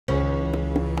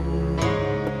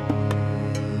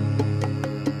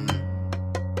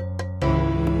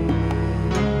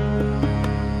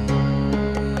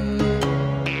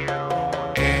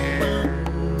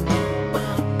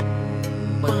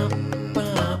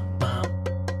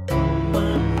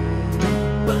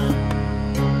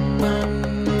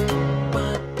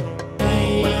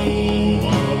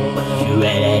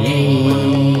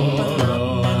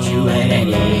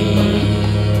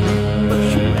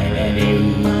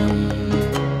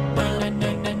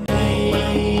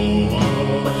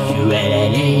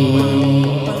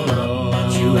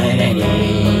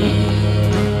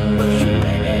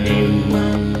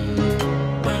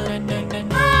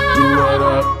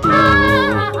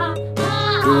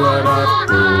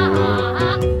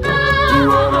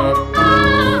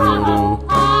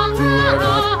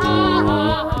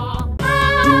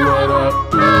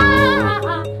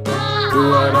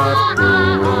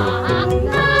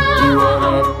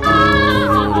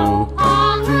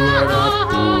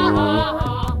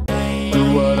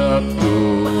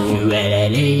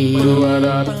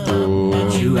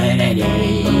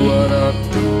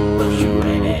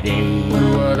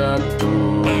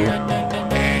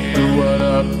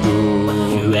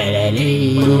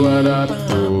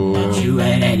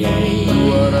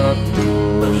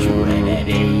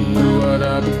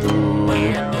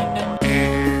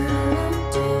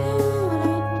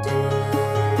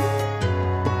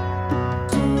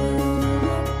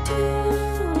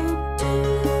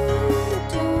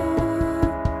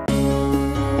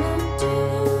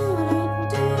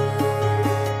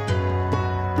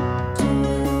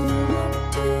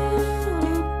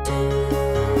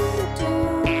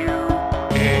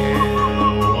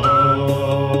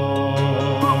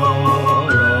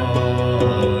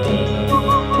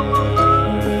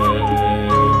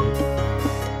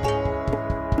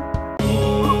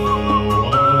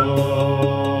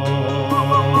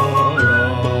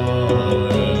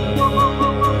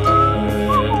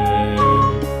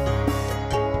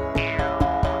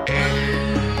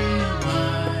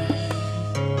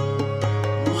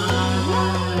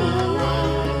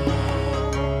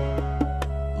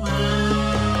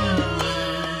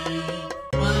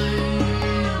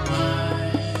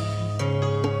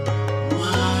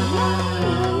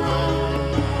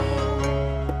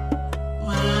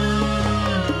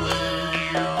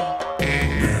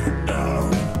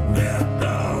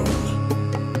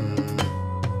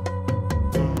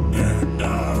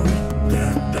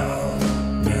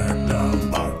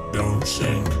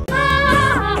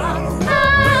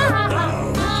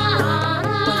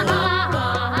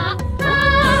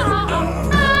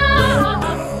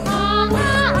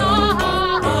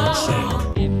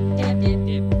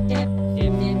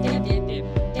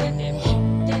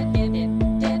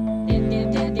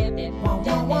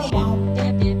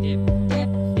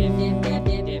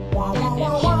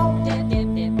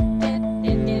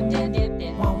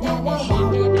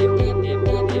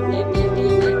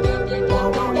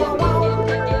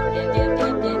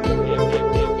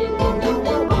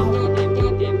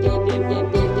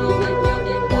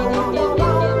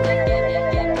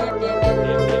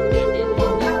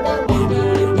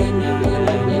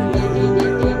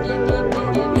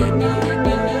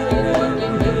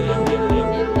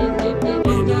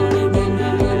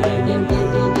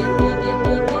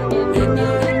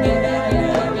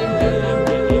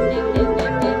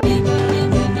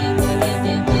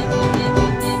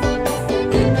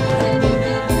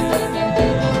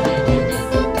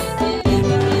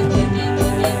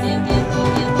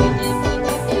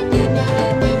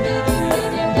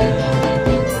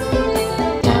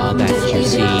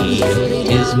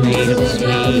is made of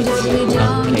sweets,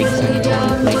 cupcakes and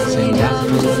cornflakes and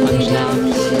apple punch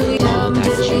nuts. All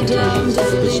that you taste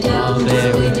is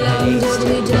strawberry taste.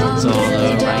 It's all the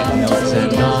right notes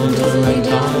and all the right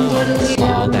tones.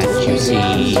 All that you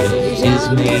see is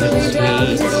made of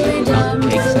sweets,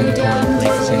 cupcakes and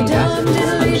cornflakes and apple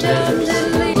punch nuts.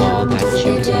 All that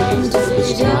you taste is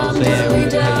strawberry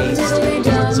taste.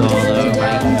 It's all the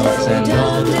right notes and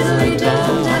all the right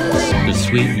tones. The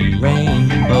sweetened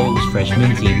rainbows, fresh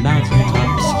minty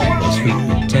mountaintops, the sweet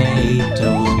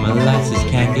potatoes, molasses,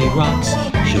 candy rocks,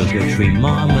 sugar tree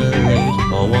marmalade,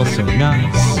 oh all so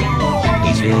nice.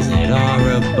 Please visit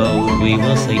our abode, we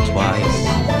will say twice.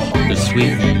 The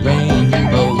sweetened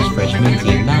rainbows, fresh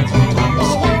minty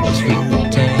mountaintops, the sweet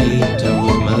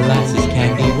potatoes, molasses,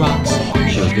 candy rocks,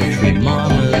 sugar tree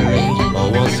marmalade,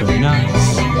 oh all so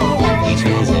nice. Please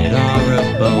visit our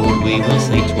abode, we will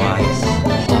say twice.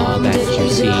 All that you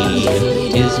see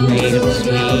is made of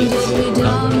sweets,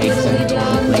 cupcakes and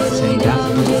cornflakes and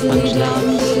apple punch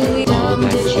nuts. All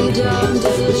that you taste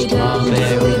is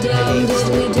strawberry taste.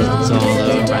 It's all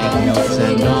the right notes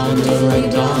and all the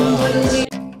right tones.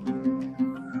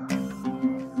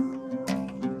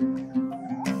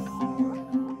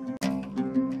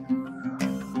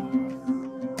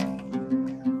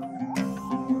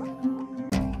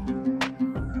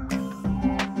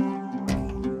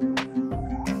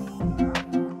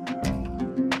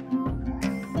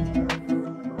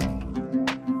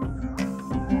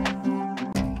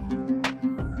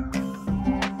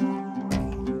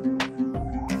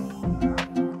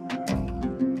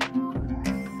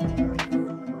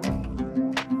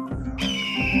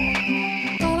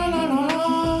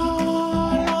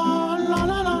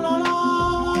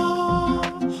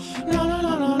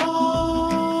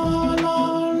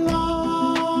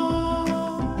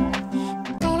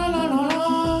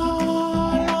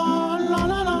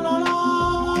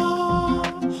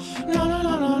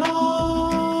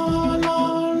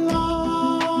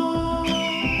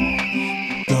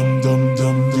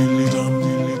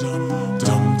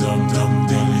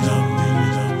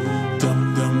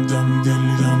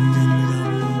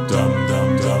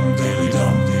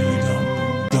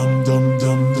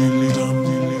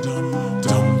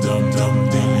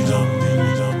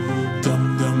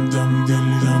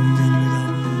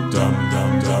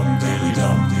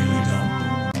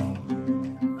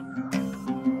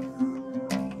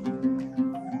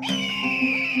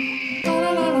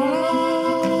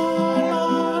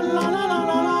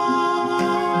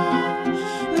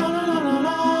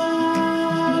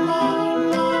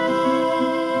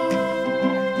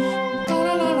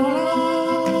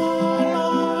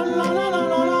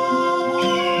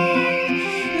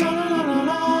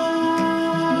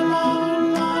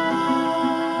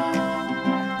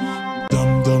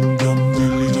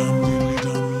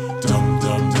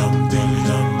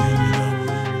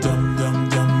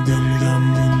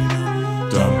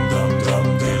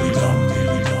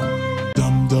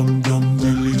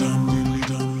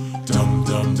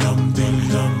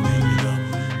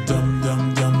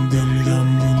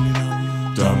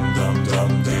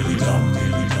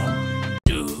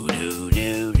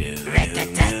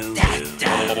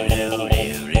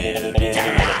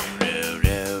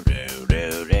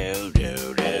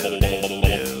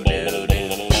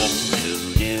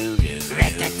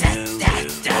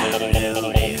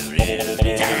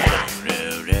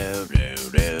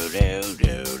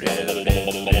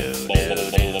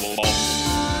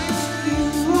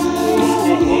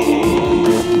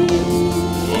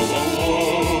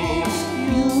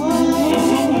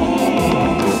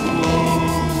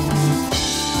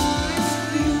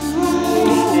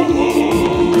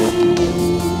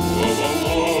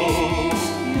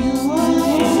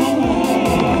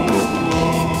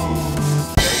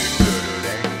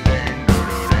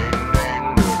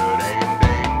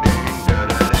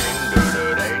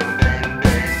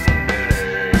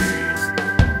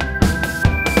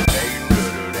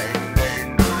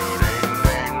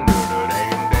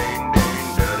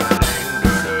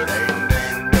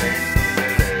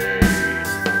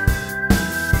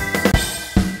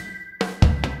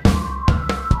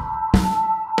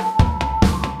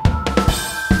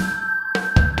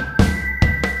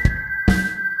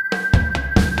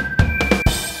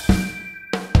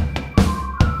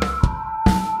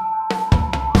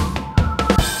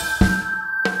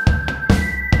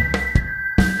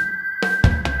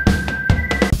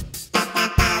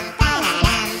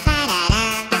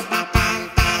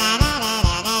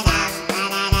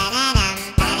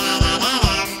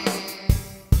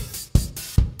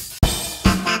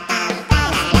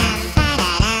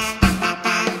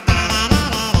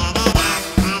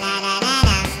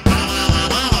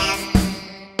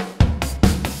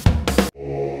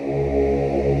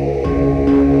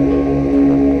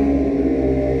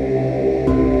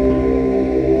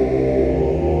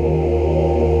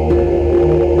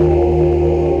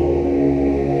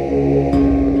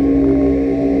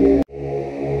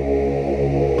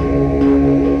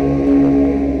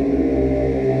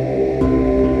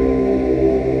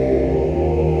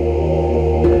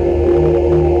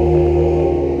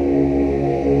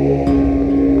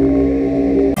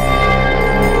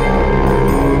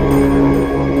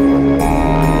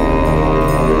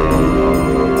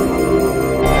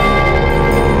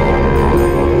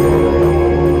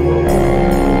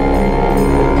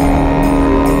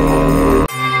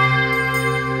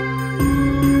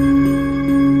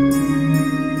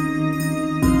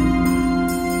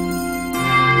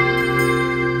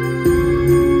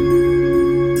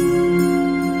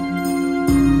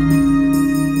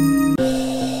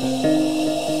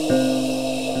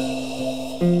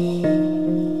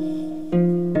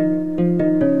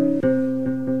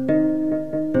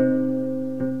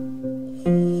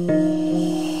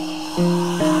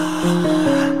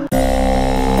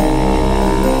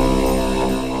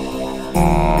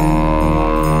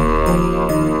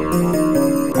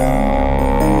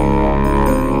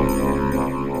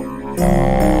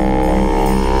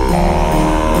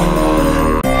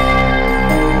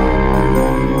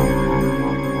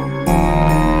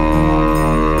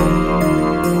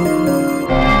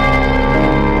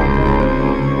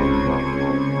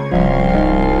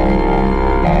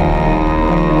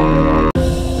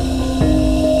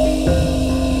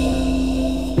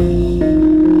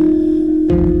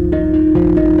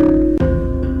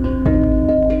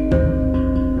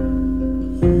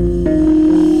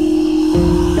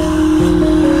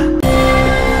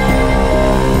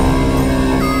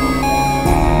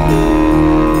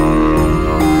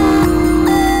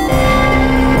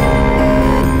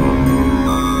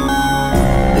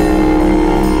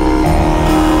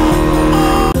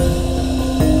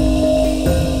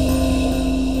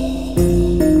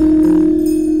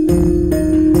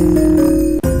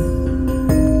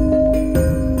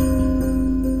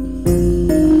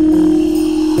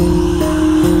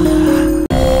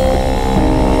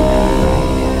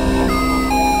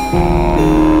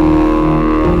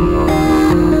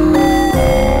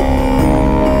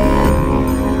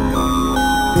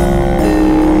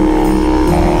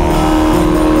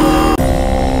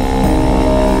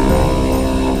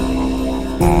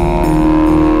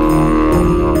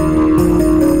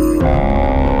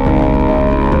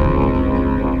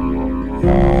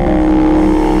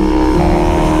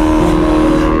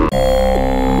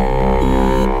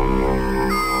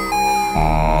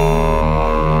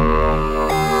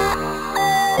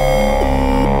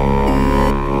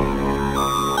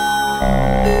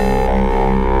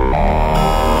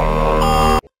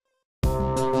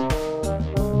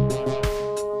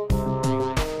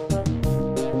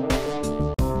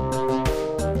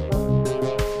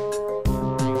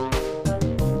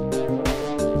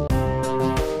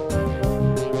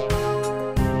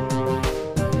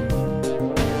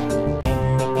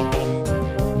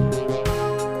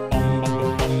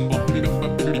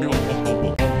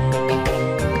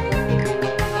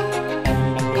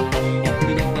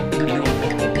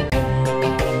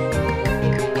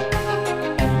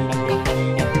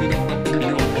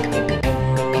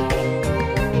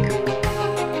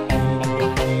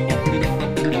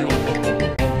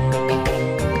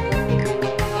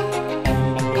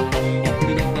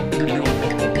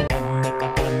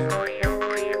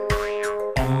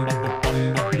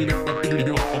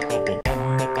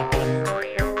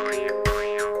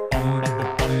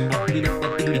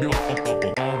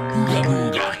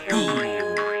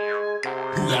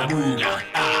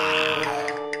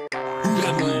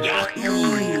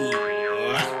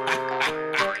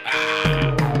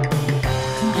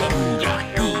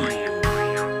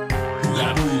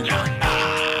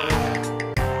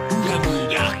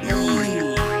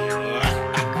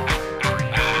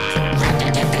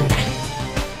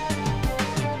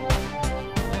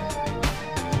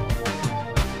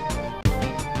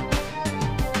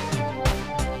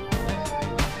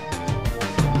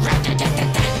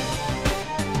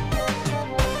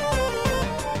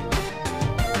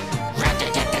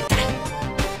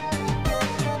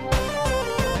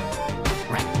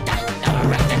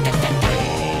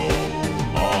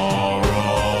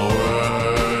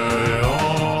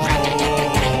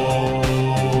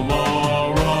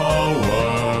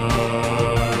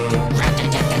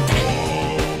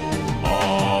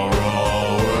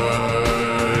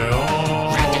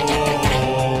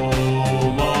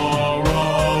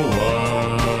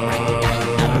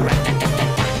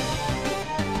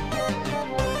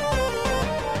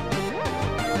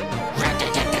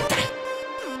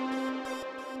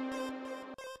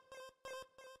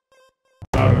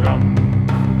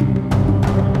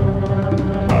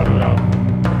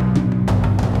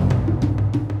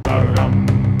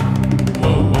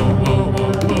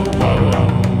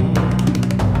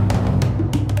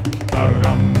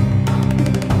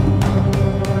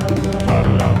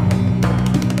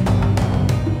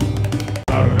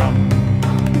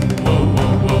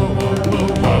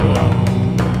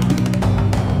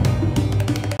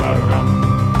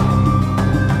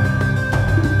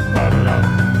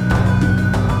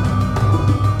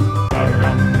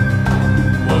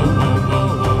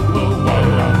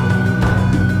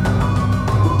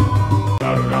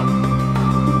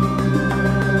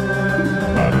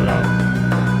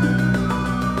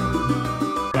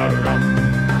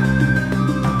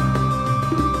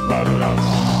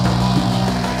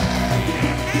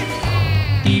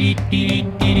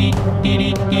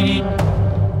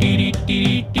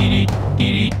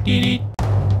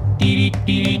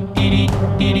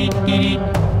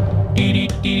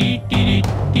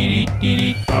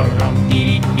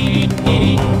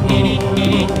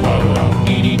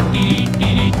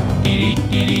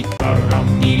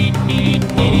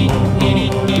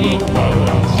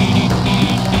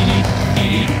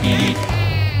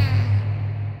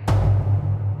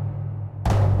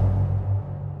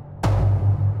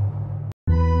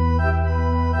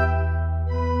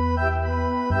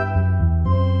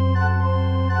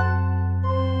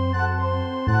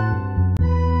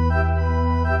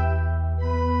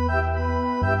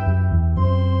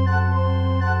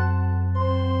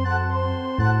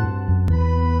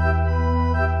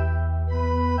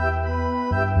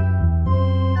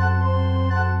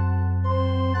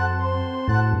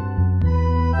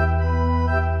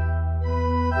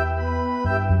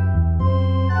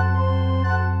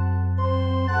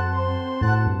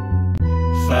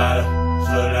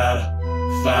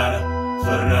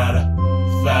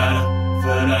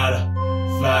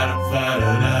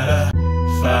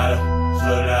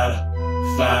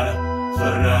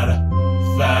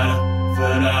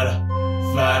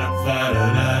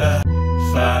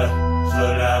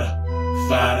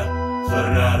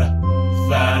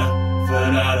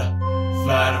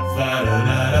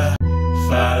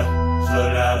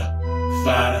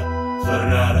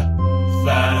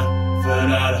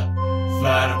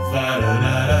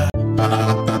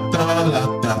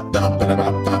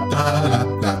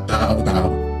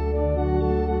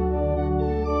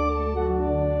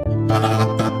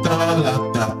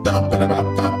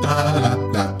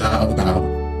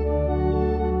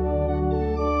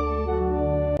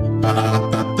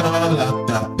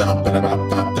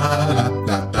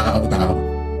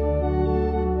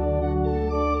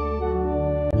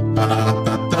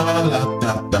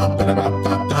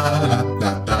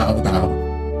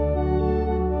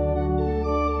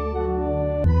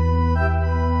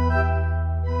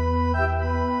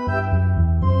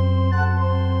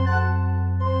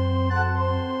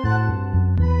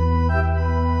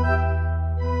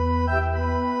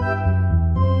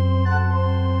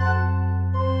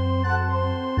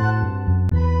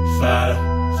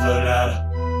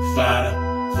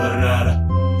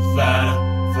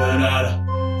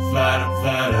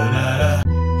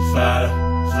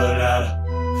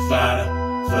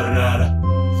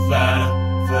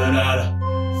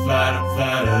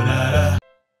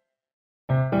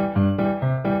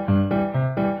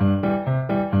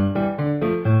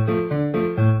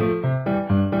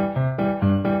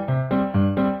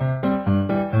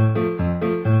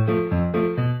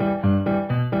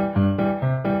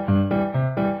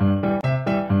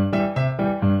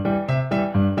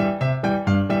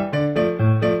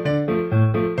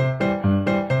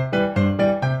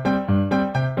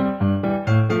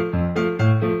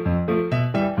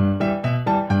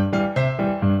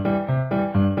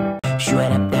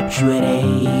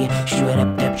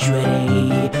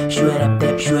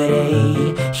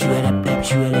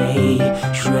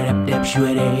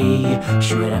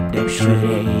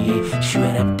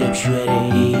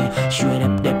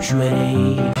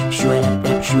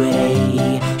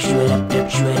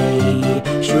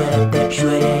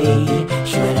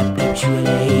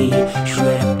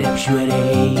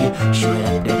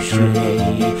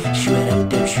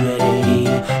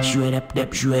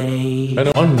 And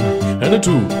a one, and a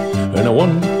two, and a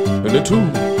one, and a two,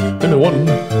 and a one,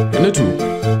 and a two,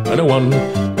 and a one,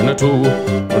 and a two,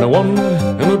 and a one,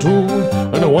 and a two,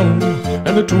 and a one,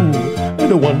 and a two,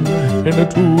 and a one, and a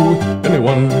two, and a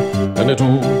one, and a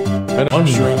two, and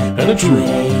a one, and a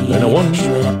two, and a one,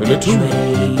 and a two,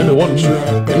 and a one,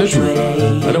 and a two,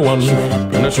 and a one,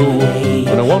 and a two,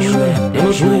 and a one, and a two,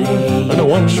 and a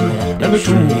one, and a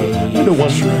two, and a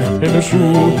one, and a two,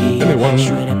 and a one,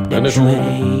 and a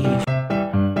two.